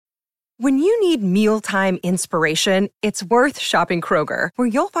When you need mealtime inspiration, it's worth shopping Kroger, where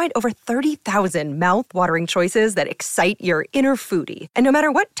you'll find over 30,000 mouth-watering choices that excite your inner foodie. And no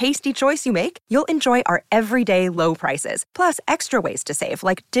matter what tasty choice you make, you'll enjoy our everyday low prices, plus extra ways to save,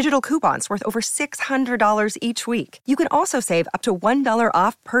 like digital coupons worth over $600 each week. You can also save up to $1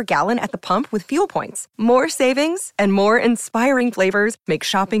 off per gallon at the pump with fuel points. More savings and more inspiring flavors make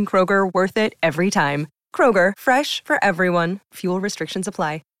shopping Kroger worth it every time. Kroger, fresh for everyone. Fuel restrictions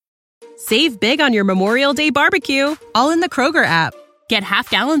apply. Save big on your Memorial Day barbecue, all in the Kroger app. Get half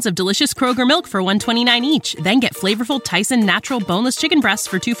gallons of delicious Kroger milk for $1.29 each. Then get flavorful Tyson natural boneless chicken breasts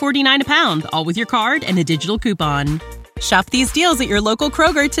for $2.49 a pound, all with your card and a digital coupon. Shop these deals at your local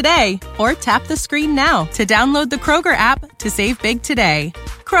Kroger today, or tap the screen now to download the Kroger app to save big today.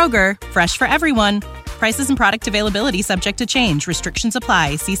 Kroger, fresh for everyone. Prices and product availability subject to change. Restrictions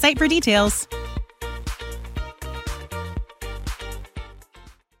apply. See site for details.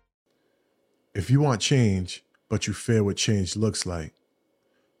 If you want change, but you fear what change looks like,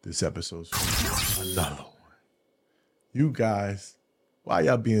 this episode's another one. You guys, why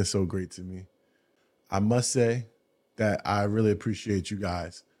y'all being so great to me? I must say that I really appreciate you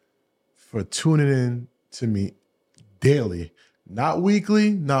guys for tuning in to me daily. Not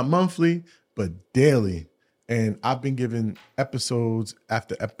weekly, not monthly, but daily. And I've been giving episodes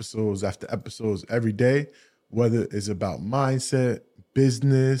after episodes after episodes every day, whether it's about mindset,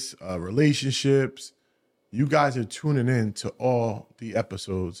 business, relationships. You guys are tuning in to all the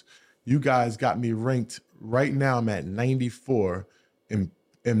episodes. You guys got me ranked right now. I'm at 94 in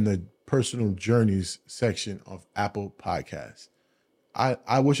the personal journeys section of Apple Podcasts.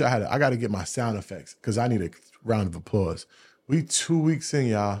 I wish I got to get my sound effects because I need a round of applause. We 2 weeks in,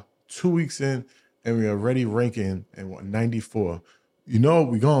 y'all. 2 weeks in, and we're already ranking in 94. You know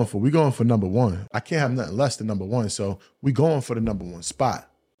what we're going for? We're going for number one. I can't have nothing less than number one, so we're going for the number one spot.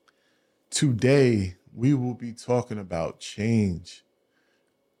 Today, we will be talking about change.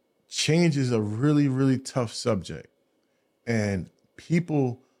 Change is a really, really tough subject, and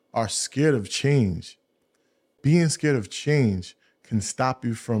people are scared of change. Being scared of change can stop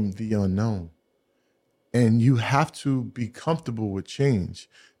you from the unknown, and you have to be comfortable with change,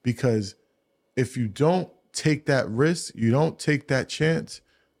 because if you don't take that risk, you don't take that chance,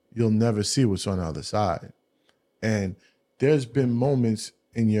 you'll never see what's on the other side. And there's been moments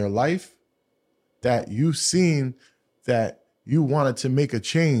in your life that you've seen that you wanted to make a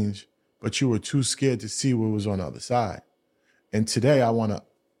change, but you were too scared to see what was on the other side. And today I want to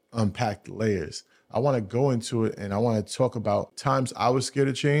unpack the layers. I want to go into it, and I want to talk about times I was scared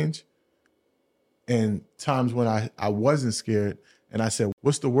of change and times when I wasn't scared and I said,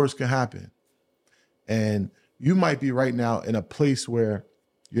 what's the worst can happen? And you might be right now in a place where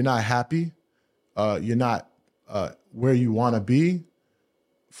you're not happy. You're not where you want to be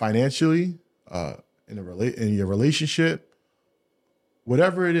financially, in your relationship.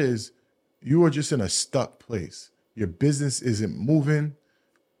 Whatever it is, you are just in a stuck place. Your business isn't moving.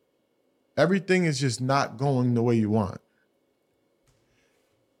 Everything is just not going the way you want.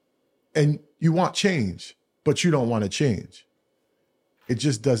 And you want change, but you don't want to change. It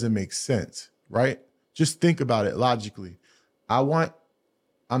just doesn't make sense, right? Just think about it logically.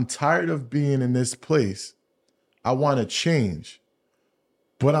 I'm tired of being in this place. I want to change,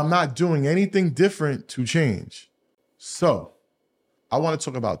 but I'm not doing anything different to change. So I want to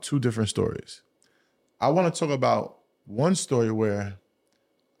talk about two different stories. I want to talk about one story where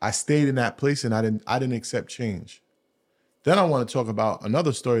I stayed in that place and I didn't accept change. Then I want to talk about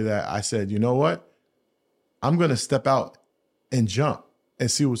another story that I said, you know what? I'm going to step out and jump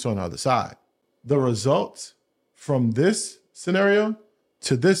and see what's on the other side. The results from this scenario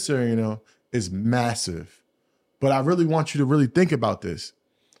to this scenario is massive. But I really want you to really think about this.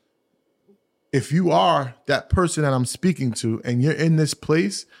 If you are that person that I'm speaking to and you're in this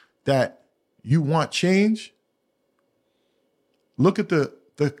place that you want change, look at the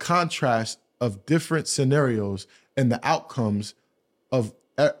contrast of different scenarios and the outcomes of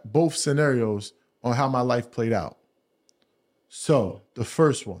both scenarios on how my life played out. So the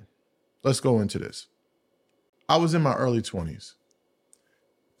first one, let's go into this. I was in my early 20s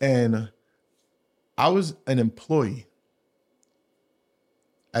and I was an employee.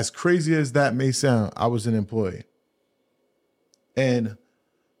 As crazy as that may sound, I was an employee. And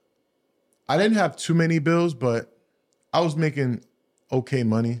I didn't have too many bills, but I was making okay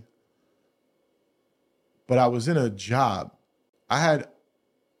money. But I was in a job. I had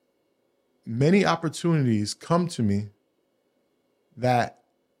many opportunities come to me that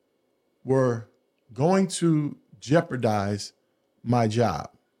were going to jeopardize my job.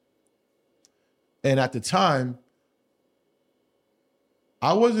 And at the time,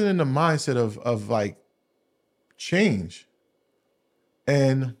 I wasn't in the mindset of like change.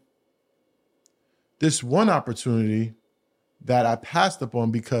 And this one opportunity that I passed up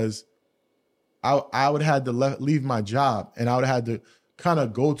on because I would have had to leave my job, and I would have had to kind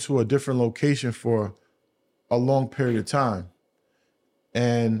of go to a different location for a long period of time.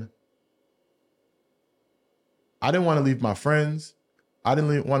 And I didn't want to leave my friends. I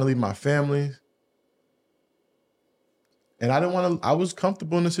didn't want to leave my family. And I was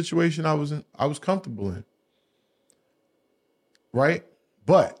comfortable in the situation I was comfortable in. Right?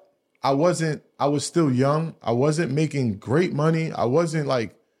 But I was still young. I wasn't making great money. I wasn't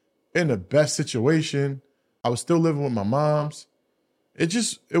like in the best situation. I was still living with my moms. It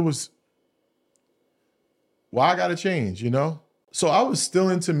was, well, I gotta change, you know? So I was still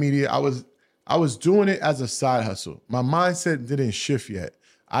into media. I was doing it as a side hustle. My mindset didn't shift yet.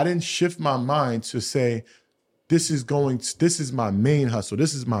 I didn't shift my mind to say, this is my main hustle.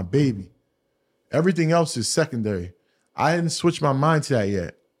 This is my baby. Everything else is secondary. I hadn't switched my mind to that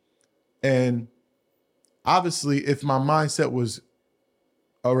yet. And obviously, if my mindset was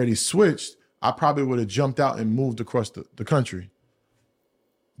already switched, I probably would have jumped out and moved across the country.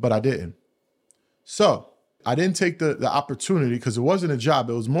 But I didn't. So I didn't take the opportunity, because it wasn't a job.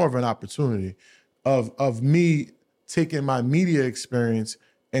 It was more of an opportunity of me taking my media experience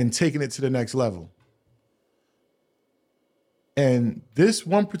and taking it to the next level. And this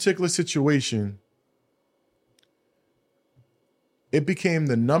one particular situation, it became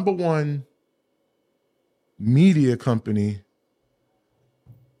the number one media company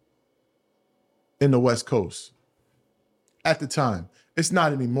in the West Coast at the time. It's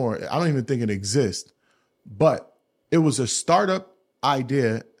not anymore. I don't even think it exists. But it was a startup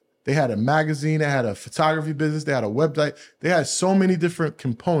idea. They had a magazine, they had a photography business, they had a website. They had so many different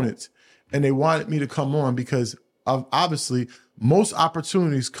components, and they wanted me to come on because obviously most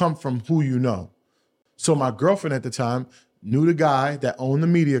opportunities come from who you know. So my girlfriend at the time knew the guy that owned the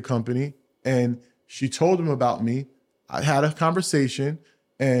media company, and she told him about me. I had a conversation,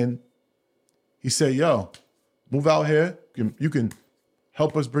 and he said, yo, move out here. You can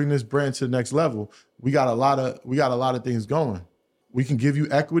help us bring this brand to the next level. We got a lot of things going. We can give you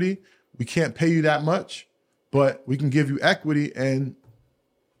equity. We can't pay you that much, but we can give you equity and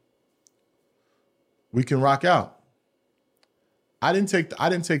we can rock out. I didn't take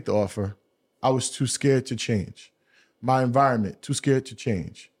the offer. I was too scared to change. My environment, too scared to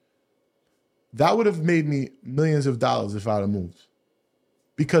change. That would have made me millions of dollars if I'd have moved,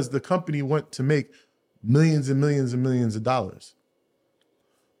 because the company went to make millions and millions and millions of dollars.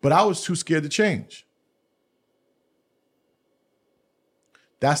 But I was too scared to change.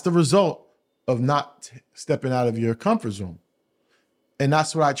 That's the result of not stepping out of your comfort zone. And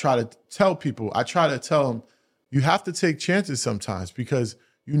that's what I try to tell people. I try to tell them, you have to take chances sometimes because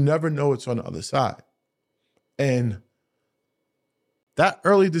you never know what's on the other side. And that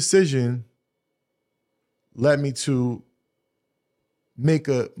early decision led me to make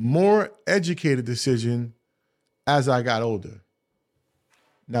a more educated decision as I got older.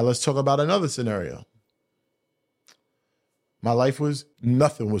 Now let's talk about another scenario. My life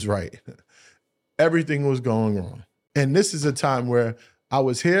nothing was right. Everything was going wrong. And this is a time where I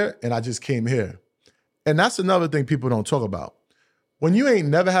was here and I just came here. And that's another thing people don't talk about. When you ain't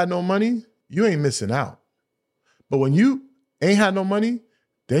never had no money, you ain't missing out. But when you ain't had no money,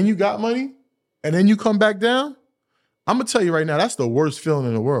 then you got money, and then you come back down, I'm gonna tell you right now, that's the worst feeling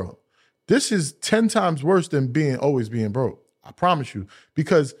in the world. This is 10 times worse than always being broke. I promise you,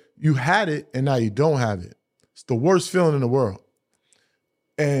 because you had it and now you don't have it. It's the worst feeling in the world.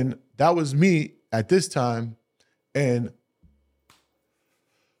 And that was me at this time. And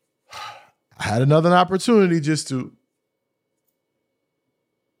I had another opportunity just to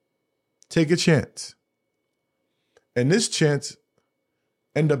take a chance. And this chance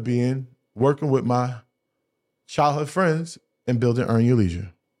ended up being working with my childhood friends and building Earn Your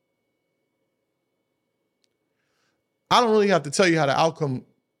Leisure. I don't really have to tell you how the outcome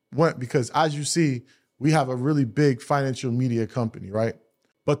went because, as you see, we have a really big financial media company, right?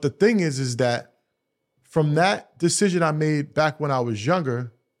 But the thing is that from that decision I made back when I was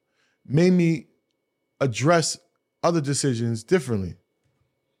younger made me address other decisions differently.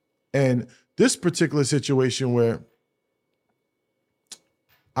 And this particular situation where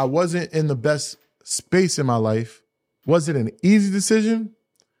I wasn't in the best space in my life, was it an easy decision?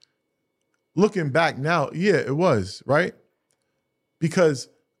 Looking back now, yeah, it was, right? Because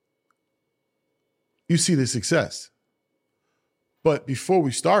you see the success. But before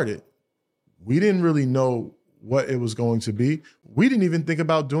we started, we didn't really know what it was going to be. We didn't even think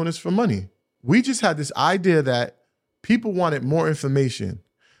about doing this for money. We just had this idea that People wanted more information.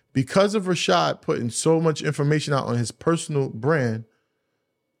 Because of Rashad putting so much information out on his personal brand,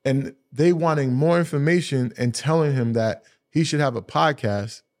 and they wanting more information and telling him that he should have a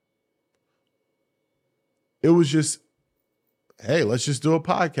podcast, it was just, hey, let's just do a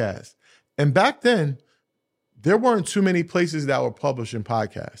podcast. And back then, there weren't too many places that were publishing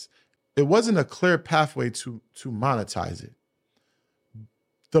podcasts. It wasn't a clear pathway to monetize it.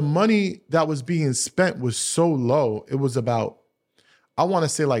 The money that was being spent was so low. It was about, I want to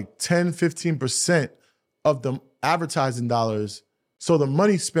say like 10, 15% of the advertising dollars. So the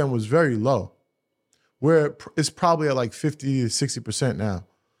money spent was very low, where it's probably at like 50 to 60% now.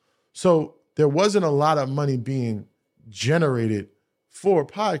 So there wasn't a lot of money being generated for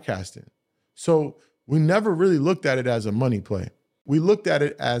podcasting. So we never really looked at it as a money play. We looked at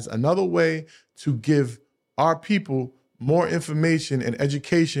it as another way to give our people more information and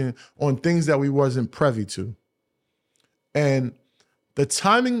education on things that we wasn't privy to. And the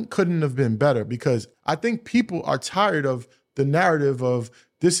timing couldn't have been better, because I think people are tired of the narrative of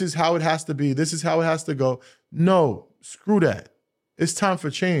this is how it has to be, this is how it has to go. No, screw that. It's time for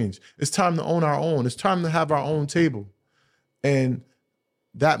change. It's time to own our own. It's time to have our own table. And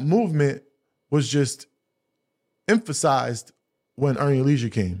that movement was just emphasized when Earn Your Leisure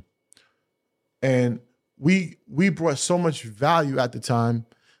came. And we brought so much value at the time,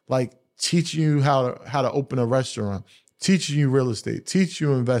 like teaching you how to open a restaurant, teaching you real estate, teaching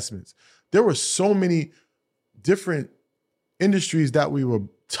you investments. There were so many different industries that we were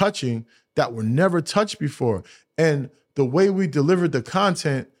touching that were never touched before. And the way we delivered the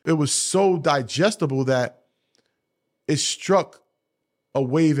content, it was so digestible that it struck a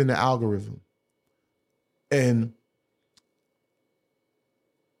wave in the algorithm. And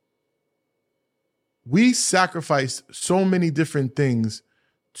we sacrificed so many different things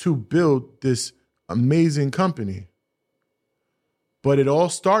to build this amazing company. But it all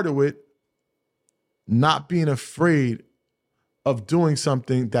started with not being afraid of doing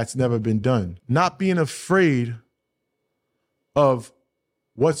something that's never been done, not being afraid of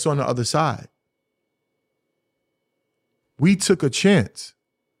what's on the other side. We took a chance.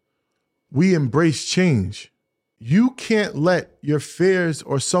 We embraced change. You can't let your fears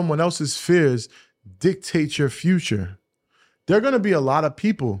or someone else's fears dictate your future. There are going to be a lot of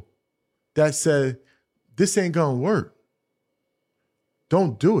people that say, this ain't going to work.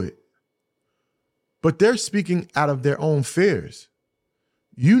 Don't do it. But they're speaking out of their own fears.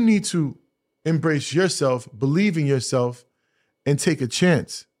 You need to embrace yourself, believe in yourself, and take a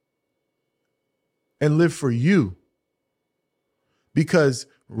chance and live for you. Because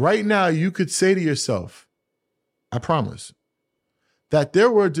right now you could say to yourself, I promise, that there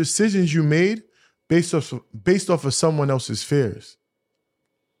were decisions you made based off of someone else's fears.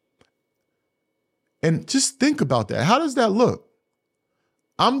 And just think about that. How does that look?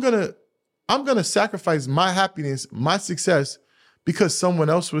 I'm gonna sacrifice my happiness, my success, because someone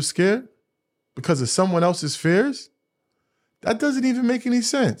else was scared, because of someone else's fears? That doesn't even make any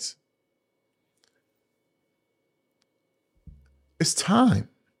sense. It's time.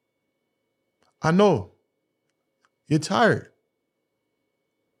 I know. You're tired.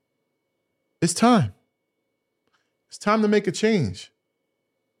 It's time. It's time to make a change.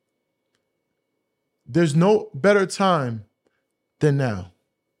 There's no better time than now.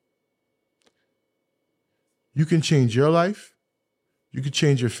 You can change your life. You can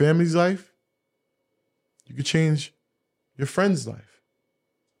change your family's life. You can change your friend's life.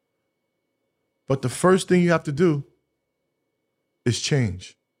 But the first thing you have to do is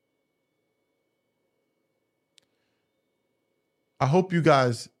change. I hope you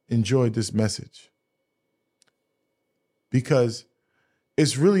guys enjoyed this message, because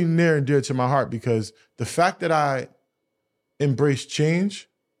it's really near and dear to my heart, because the fact that I embraced change,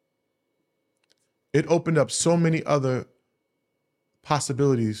 it opened up so many other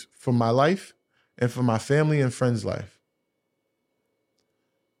possibilities for my life and for my family and friends' life.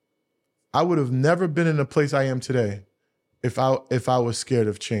 I would have never been in the place I am today if I was scared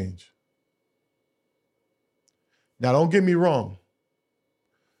of change. Now, don't get me wrong.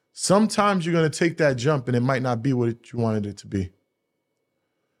 Sometimes you're going to take that jump and it might not be what you wanted it to be.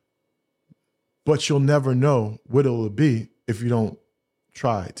 But you'll never know what it'll be if you don't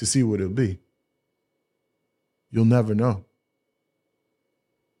try to see what it'll be. You'll never know.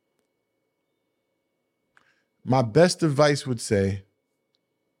 My best advice would say,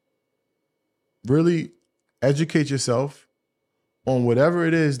 really educate yourself on whatever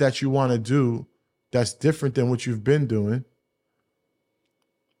it is that you want to do that's different than what you've been doing,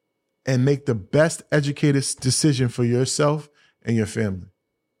 and make the best educated decision for yourself and your family.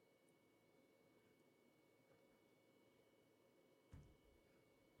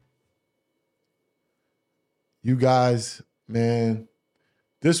 You guys, man,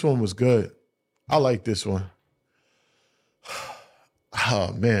 this one was good. I like this one.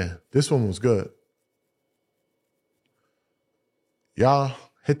 Oh, man, this one was good. Y'all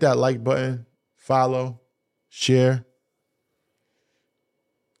hit that like button, follow, share.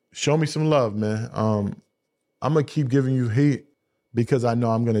 Show me some love, man. I'm going to keep giving you hate because I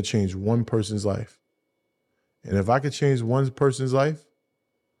know I'm going to change one person's life. And if I could change one person's life,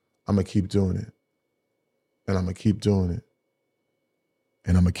 I'm going to keep doing it. And I'm going to keep doing it.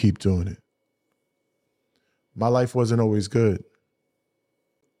 And I'm going to keep doing it. My life wasn't always good.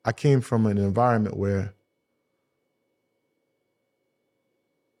 I came from an environment where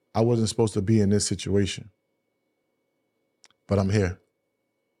I wasn't supposed to be in this situation. But I'm here.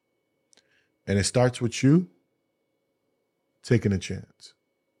 And it starts with you taking a chance.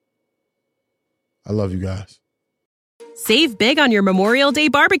 I love you guys. Save big on your Memorial Day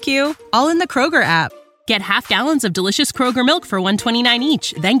barbecue, all in the Kroger app. Get half gallons of delicious Kroger milk for $1.29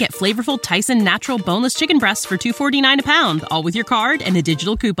 each. Then get flavorful Tyson natural boneless chicken breasts for $2.49 a pound, all with your card and a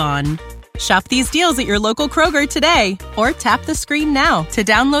digital coupon. Shop these deals at your local Kroger today, or tap the screen now to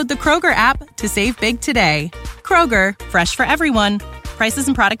download the Kroger app to save big today. Kroger, fresh for everyone. Prices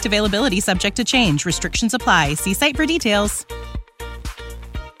and product availability subject to change. Restrictions apply. See site for details.